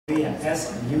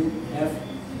S-U-F-U-R-I-A,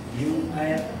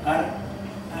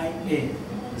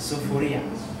 Sufuria.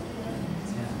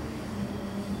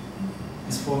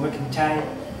 It's for making chai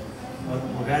or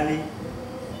ugali,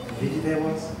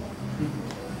 vegetables.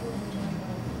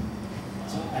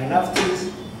 So I love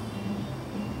this.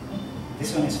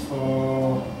 This one is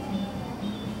for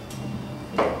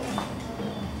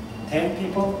 10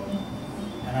 people,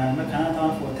 and I make another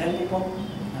one for 10 people,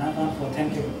 another one for 10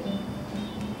 people.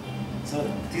 So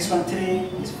this one three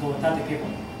is for 30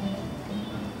 people.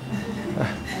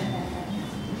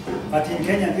 But in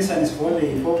Kenya, this one is for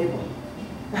only 4 people.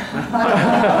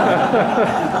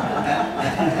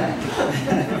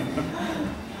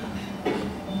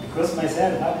 Because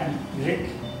myself, I can drink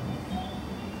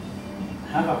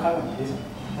half a cup of this one.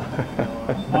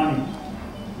 Morning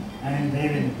and in the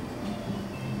evening.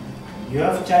 You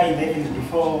have chai in the evening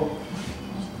before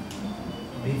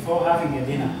having a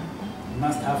dinner. You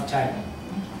must have chai.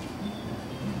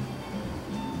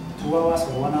 2 hours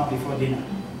or 1 hour before dinner.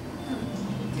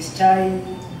 This chai,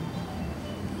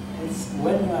 it's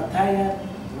when you are tired,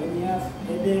 when you have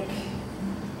headache,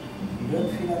 you don't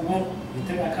feel well, you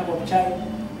take a cup of chai,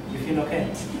 you feel okay.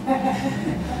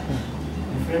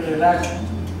 You feel relaxed,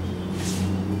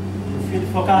 you feel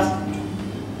focused.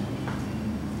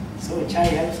 So chai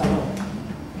helps a lot.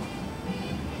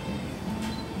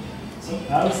 So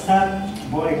I'll start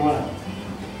boiling water.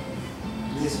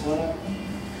 This is water.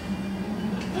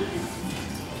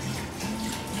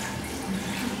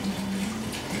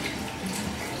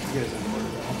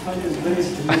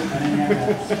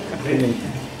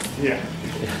 Yeah.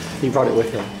 He brought it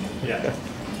with him. Yeah.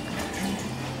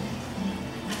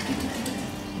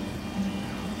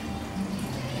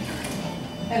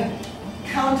 And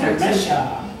counter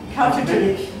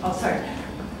to, oh sorry.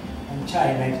 And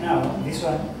chai right now, this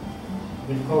one,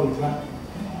 we'll call it one.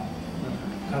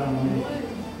 Caramel.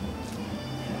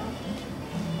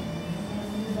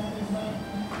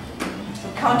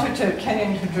 Counter to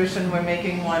Kenyan tradition, we're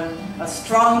making a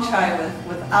strong chai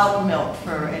without milk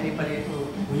for anybody who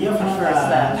prefers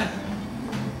that.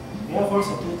 We have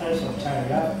also 2 types of chai. We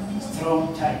have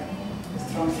strong chai,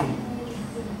 strong tea.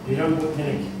 We don't put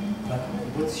milk, but we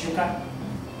put sugar,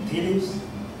 tea leaves,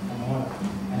 and water.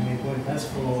 And we put that's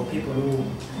for people who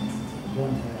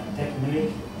don't take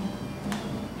milk.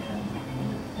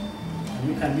 And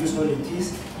you can use only tea,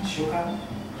 sugar,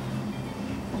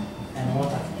 and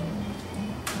water.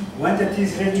 When the tea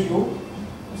is ready, you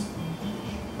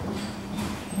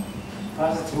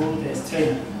pass it through the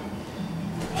strainer.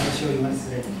 I'll show you when it's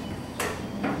ready.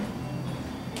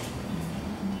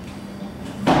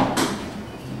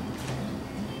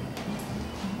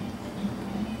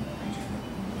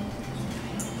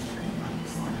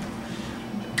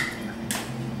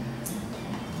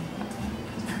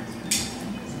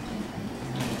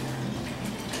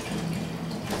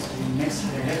 So you mix the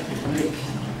head with milk.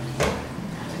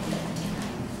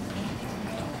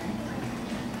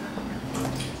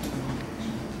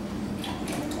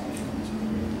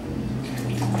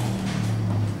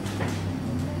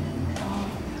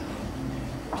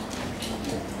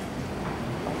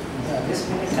 This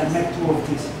minute can make 2 of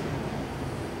these.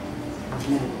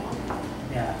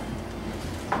 Yeah.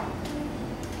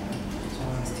 So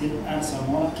I still add some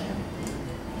more.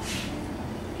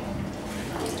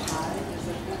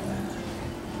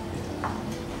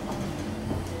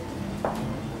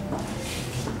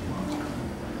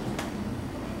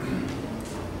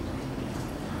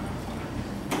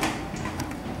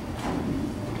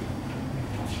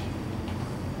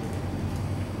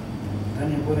 Then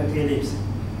you put the tea leaves.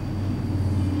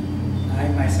 I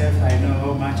myself, I know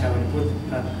how much I will put,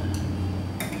 but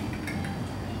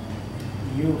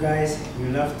you guys, you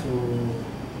love to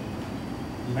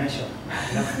measure.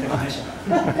 You love to take measure.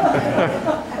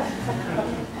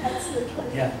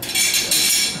 Yeah.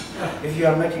 If you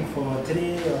are making for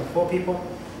 3 or 4 people,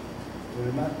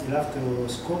 you have to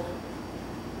scoop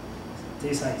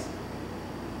this size.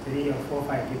 3 or 4,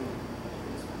 5 people.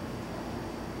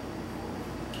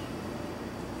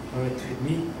 With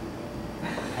me,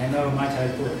 I know how much I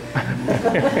put.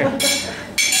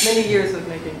 Many years of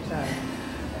making chai.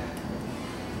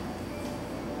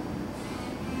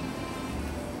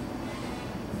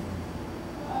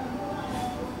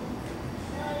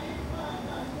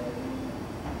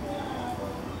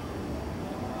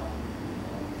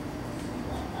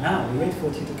 Now we wait for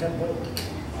tea to get boiled.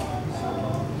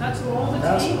 That's all the tea?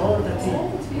 That's all the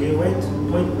tea. We wait to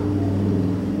boil.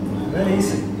 Very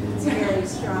easy. It's very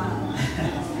strong.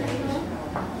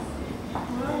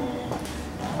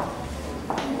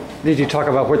 Did you talk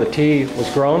about where the tea was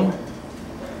grown?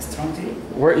 Strong tea?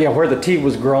 Where the tea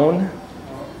was grown?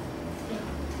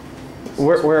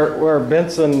 where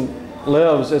Benson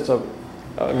lives, it's a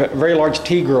very large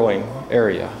tea growing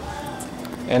area.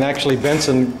 And actually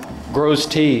Benson grows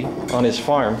tea on his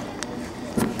farm.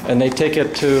 And they take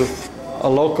it to a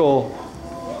local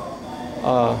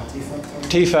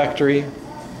tea factory,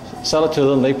 sell it to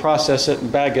them, they process it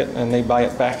and bag it, and they buy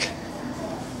it back.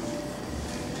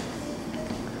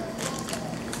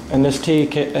 And this tea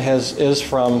is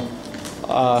from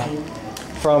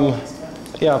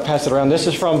pass it around. This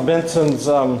is from Benson's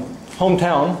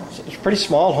hometown. It's a pretty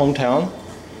small hometown,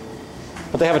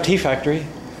 but they have a tea factory.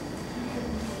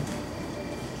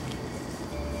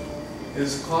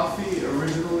 Is coffee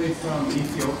originally from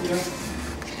Ethiopia?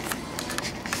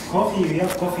 Coffee, we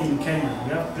have coffee in Kenya.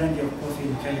 We have plenty of coffee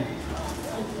in Kenya.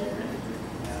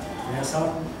 We have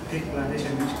some big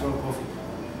plantation which grow coffee.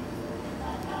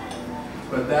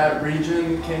 But that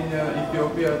region, Kenya,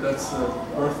 Ethiopia, that's the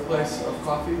birthplace of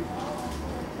coffee?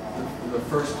 The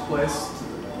first place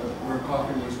where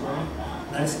coffee was grown?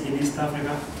 That's in East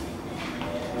Africa.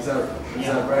 Is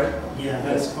that right? Yeah,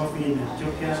 there's coffee in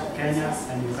Ethiopia, Kenya,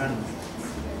 and Uganda.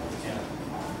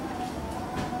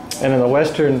 And in the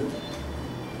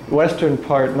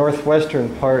northwestern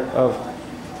part of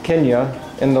Kenya,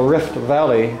 in the Rift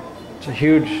Valley, it's a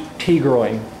huge tea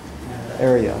growing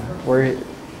area where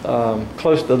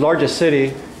close to the largest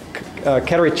city,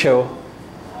 Kericho,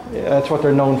 that's what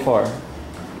they're known for.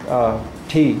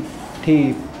 Tea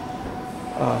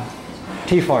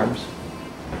farms.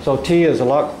 So tea is a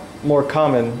lot more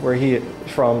common where he is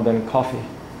from than coffee.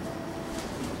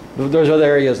 There's other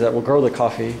areas that will grow the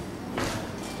coffee.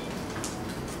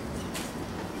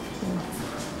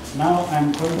 Now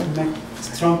I'm going to make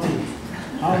strong tea.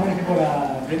 How many people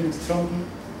are drinking strong tea?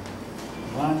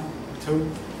 1, 2,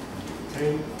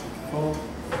 3, 4,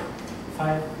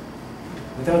 5.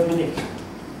 Without milk.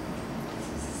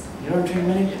 You don't drink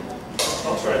milk?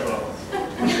 I'll try both. No,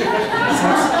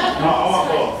 I want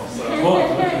both. So.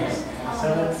 Both, okay.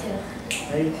 7,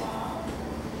 8.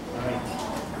 All right.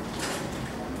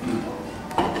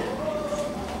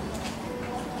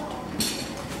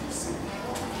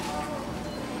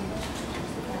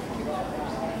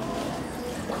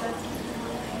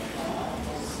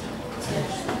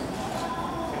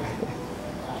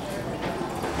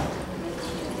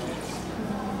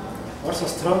 Also,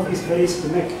 strong is very easy to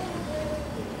make. You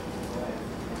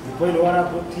boil water,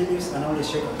 put tea leaves, and only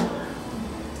sugar.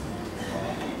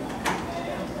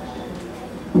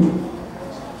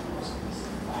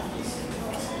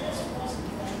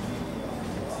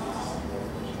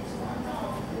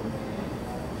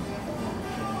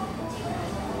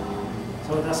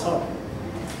 So that's all.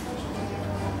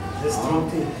 This strong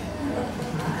tea.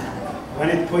 When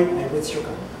it point, I put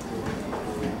sugar.